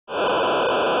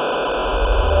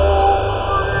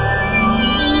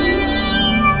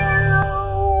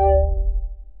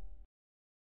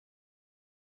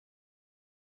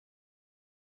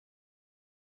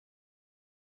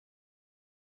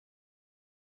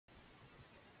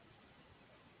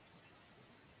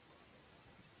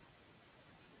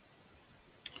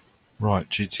Right,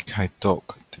 GTK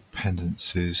doc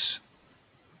dependencies.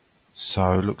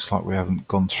 So it looks like we haven't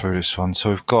gone through this one.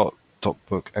 So we've got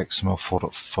docbook XML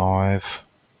 4.5.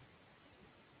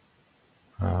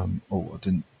 I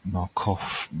didn't mark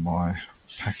off my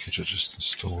package I just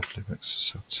installed,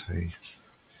 libxslt.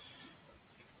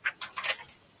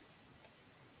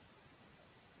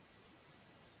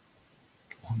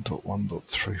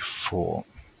 1.1.34.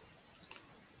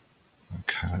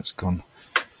 Okay, that's gone.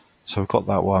 So we've got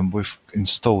that one, we've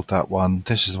installed that one.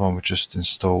 This is the one we just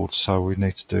installed, so we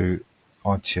need to do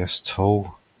ITS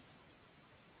tool,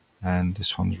 and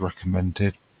this one's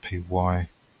recommended, PY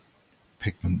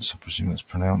pigments, I presume that's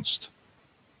pronounced.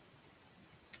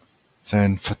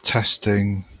 Then for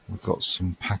testing, we've got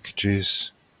some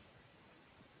packages.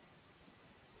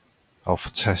 Oh,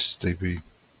 for test DB,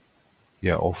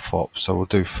 yeah, or FOP. So we'll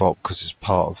do FOP because it's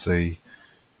part of the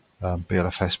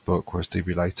BLFS book, whereas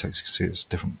DB latex, you can see it's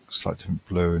different, slightly different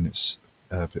blue, and it's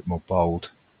a bit more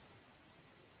bold.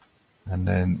 And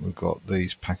then we've got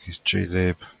these packages,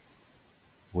 glib,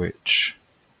 which,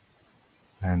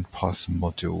 and Python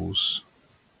modules.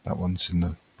 That one's in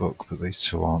the book, but these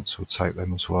two aren't, so we'll take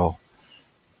them as well.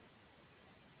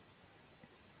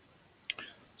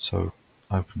 So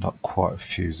opened up quite a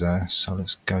few there, so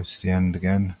let's go to the end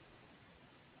again.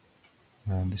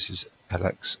 And this is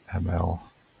Lxml.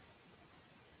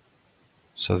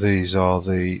 So these are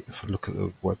the, if I look at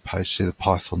the web page, see the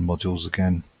Python modules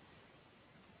again.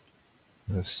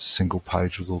 There's a single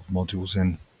page with all the modules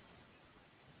in.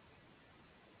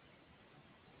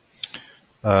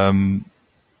 So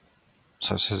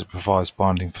it says it provides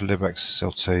binding for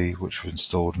libxslt, which we've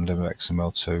installed, and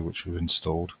libxml2, which we've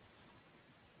installed.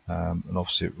 And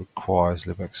obviously it requires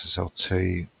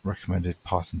libxslt, recommended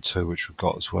Python 2, which we've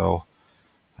got as well.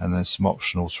 And then some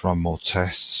optional to run more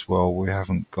tests. Well, we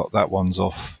haven't got that, one's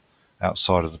off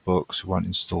outside of the book, so we won't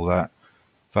install that.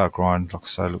 Valgrind, like I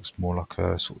say, looks more like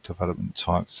a sort of development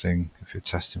type thing if you're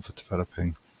testing for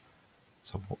developing.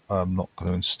 So I'm not going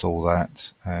to install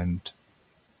that, and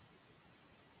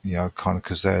kind of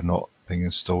because they're not being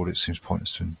installed, it seems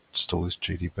pointless to install this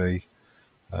GDB.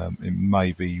 It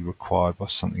may be required by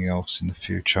something else in the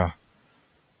future.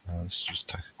 Let's just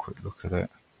take a quick look at it.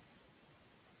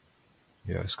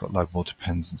 Yeah, it's got a load more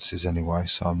dependencies anyway,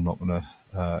 so I'm not going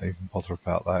to even bother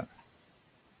about that.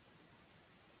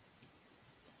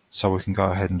 So we can go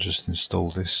ahead and just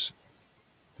install this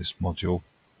module.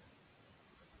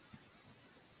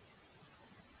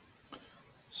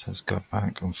 So let's go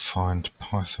back and find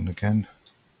Python again.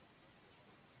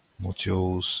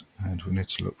 Modules, and we need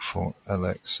to look for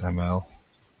Lxml.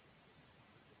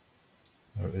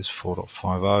 There it is,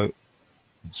 4.50.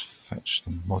 Let's fetch the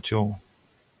module.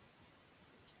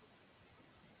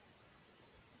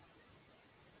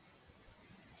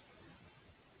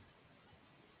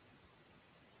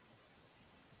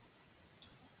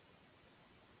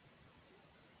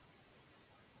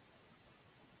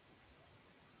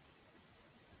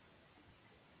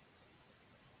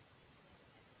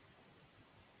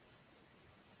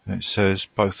 And it says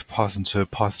both the Python 2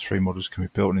 and Python 3 modules can be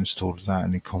built and installed without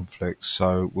any conflicts.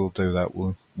 So we'll do that.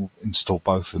 We'll install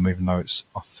both of them, even though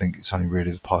I think it's only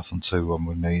really the Python 2 one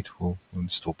we need. We'll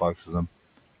install both of them.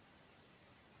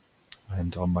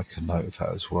 And I'll make a note of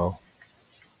that as well.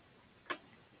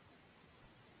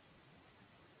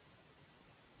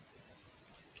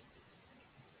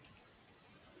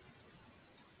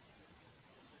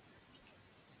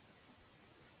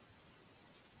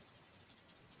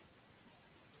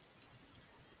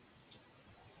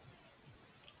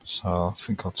 So I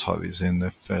think I'll type these in.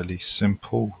 They're fairly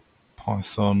simple.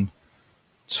 Python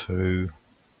 2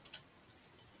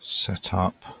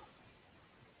 setup.py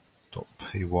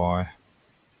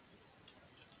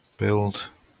build.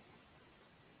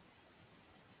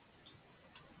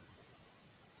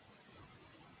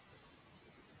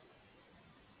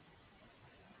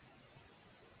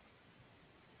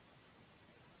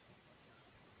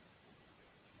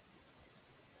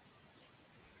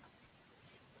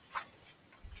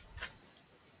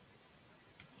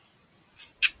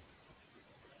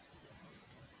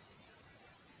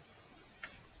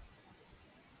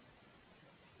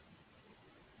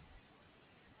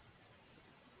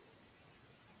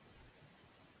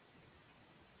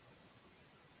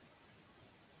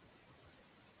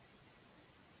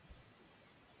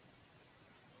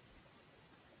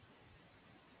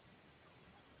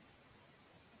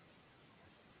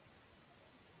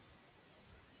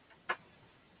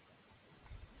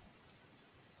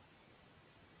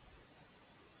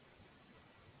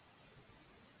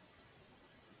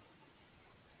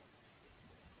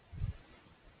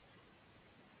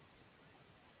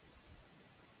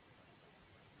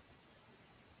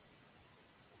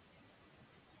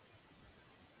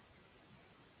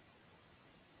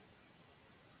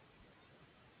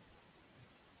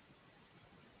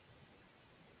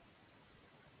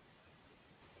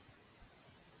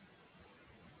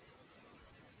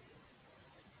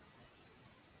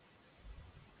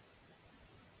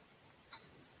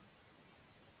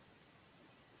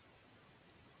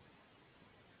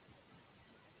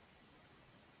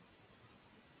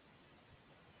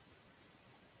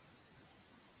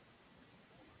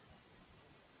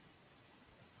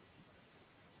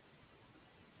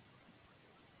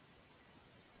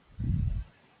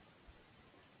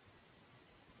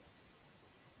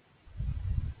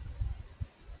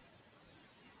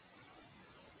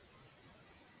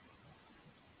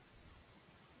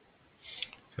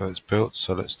 go, it's built.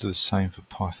 So let's do the same for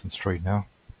Python 3 now.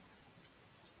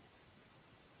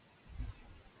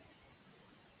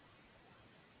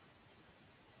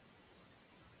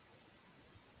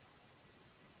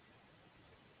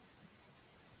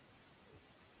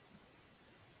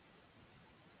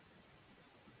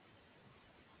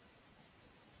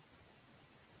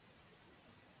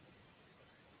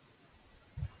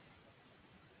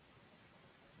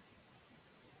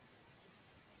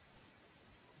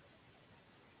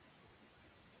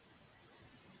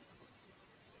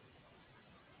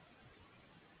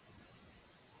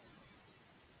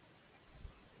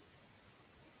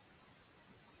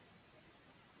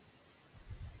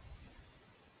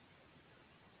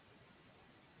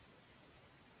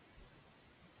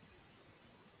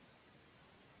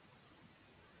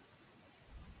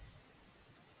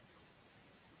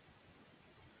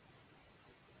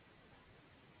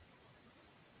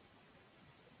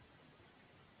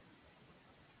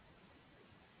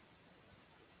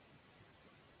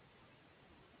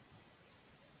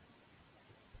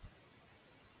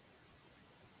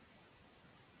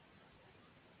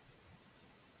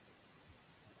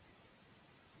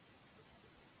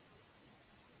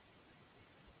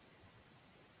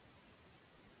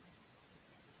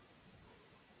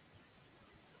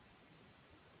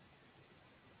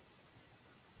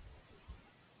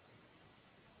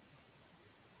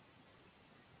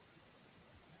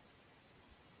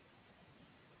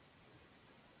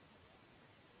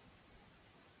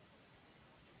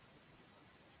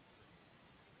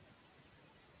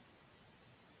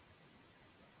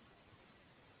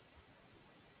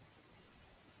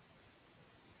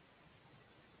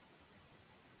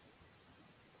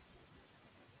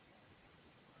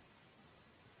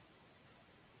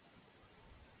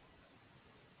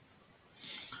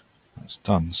 That's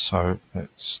done. So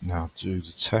let's now do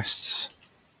the tests.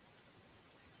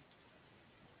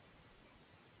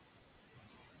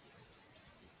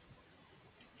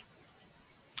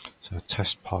 So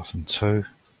test Python 2.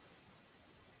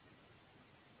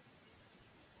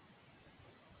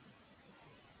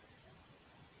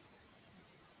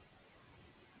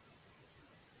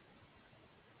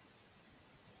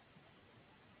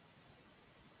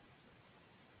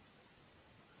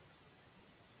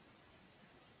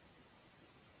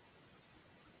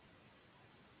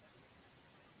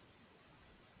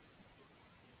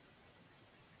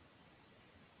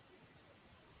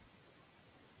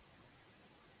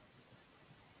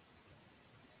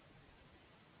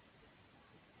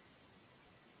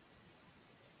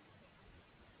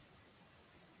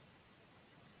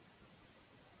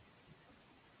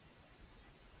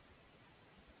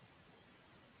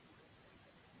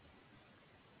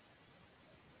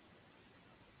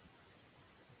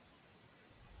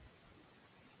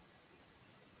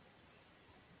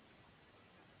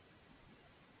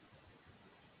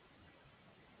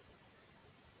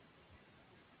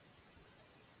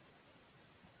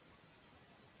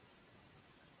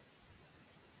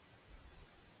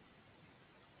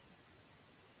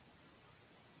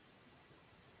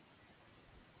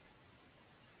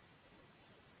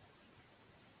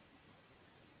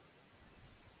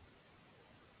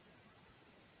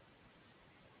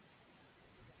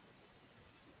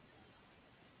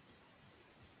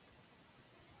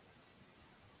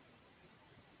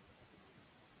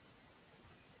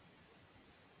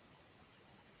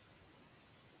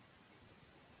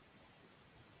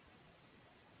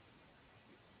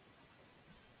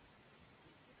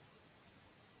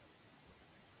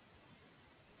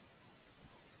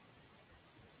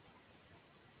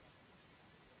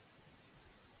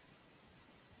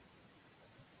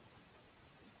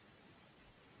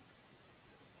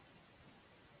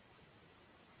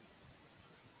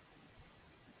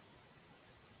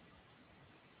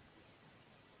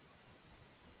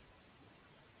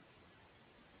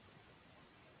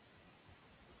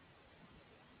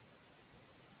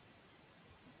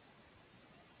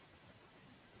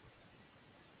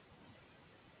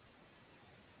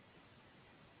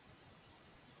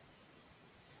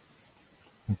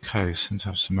 Okay, seems to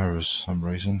have some errors for some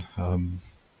reason. Not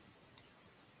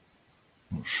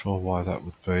sure why that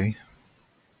would be.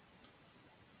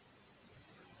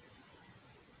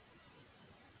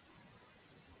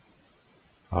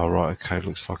 Oh, right, okay,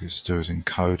 looks like it's to do with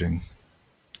encoding.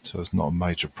 So it's not a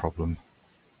major problem.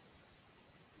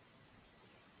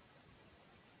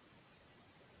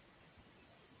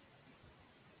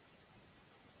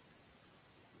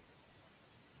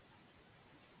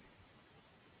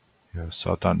 Yeah,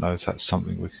 so I don't know if that's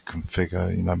something we could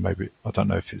configure. Maybe, I don't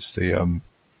know if it's the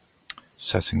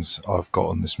settings I've got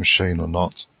on this machine or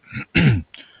not.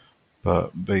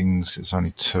 But being it's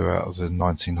only 2 out of the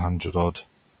 1900 odd,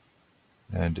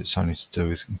 and it's only to do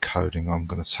with encoding. I'm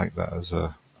going to take that as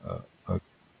an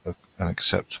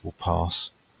acceptable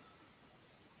pass.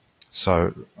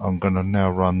 So I'm going to now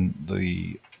run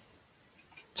the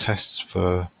tests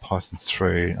for Python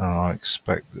 3, and I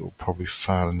expect it will probably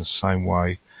fail in the same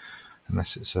way,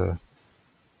 unless it's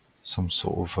some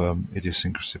sort of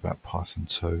idiosyncrasy about Python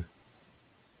 2.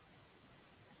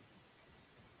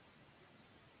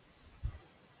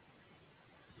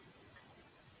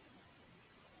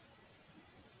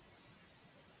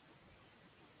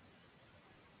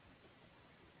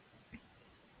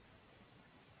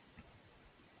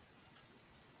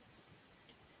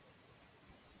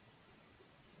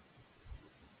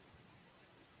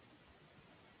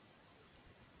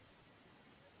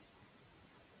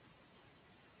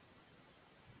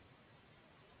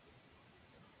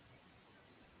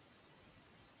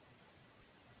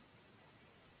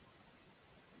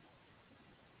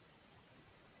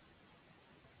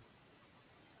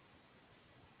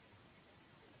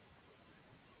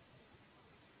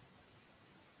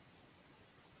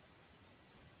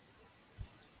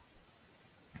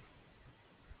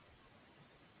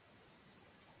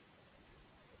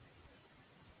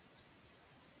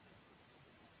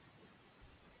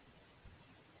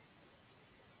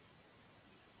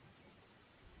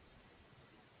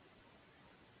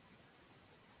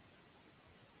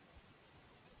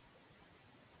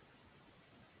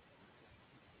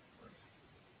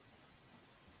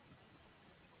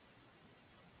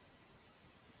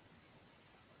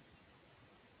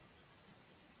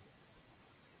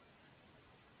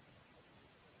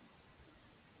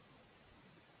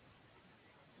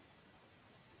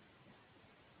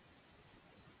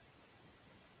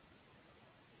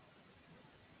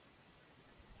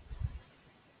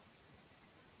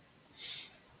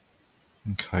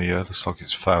 Okay, yeah, looks like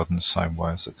it's failed in the same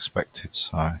way as expected,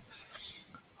 so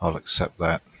I'll accept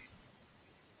that.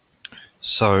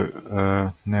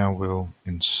 So now we'll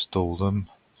install them.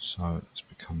 So let's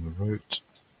become the root.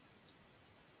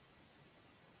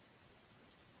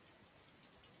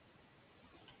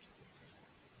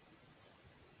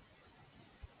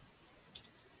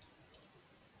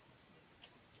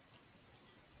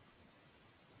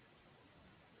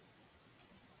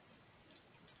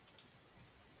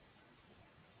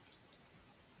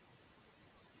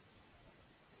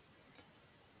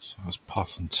 So that's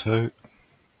Python 2,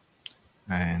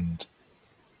 and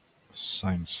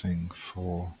same thing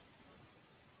for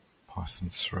Python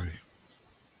 3.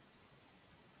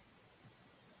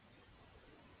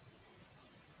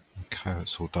 Okay,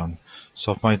 that's all done.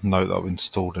 So I've made a note that I've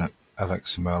installed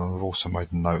Lxml, and I've also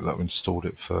made a note that I've installed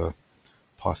it for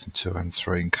Python 2 and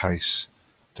 3 in case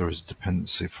there is a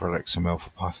dependency for Lxml for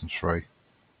Python 3,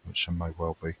 which there may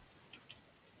well be.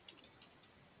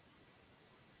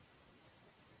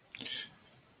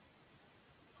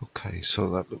 Okay, so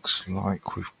that looks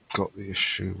like we've got the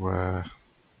issue where,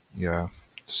 yeah,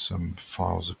 some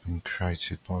files have been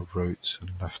created by root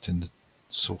and left in the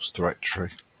source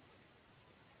directory.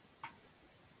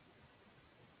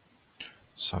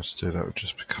 So to do that, we'll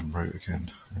just become root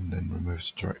again and then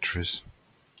remove the directories.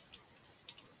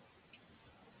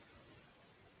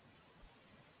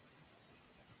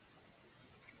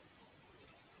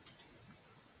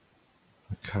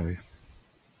 Okay,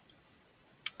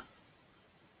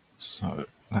 so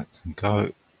that can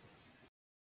go.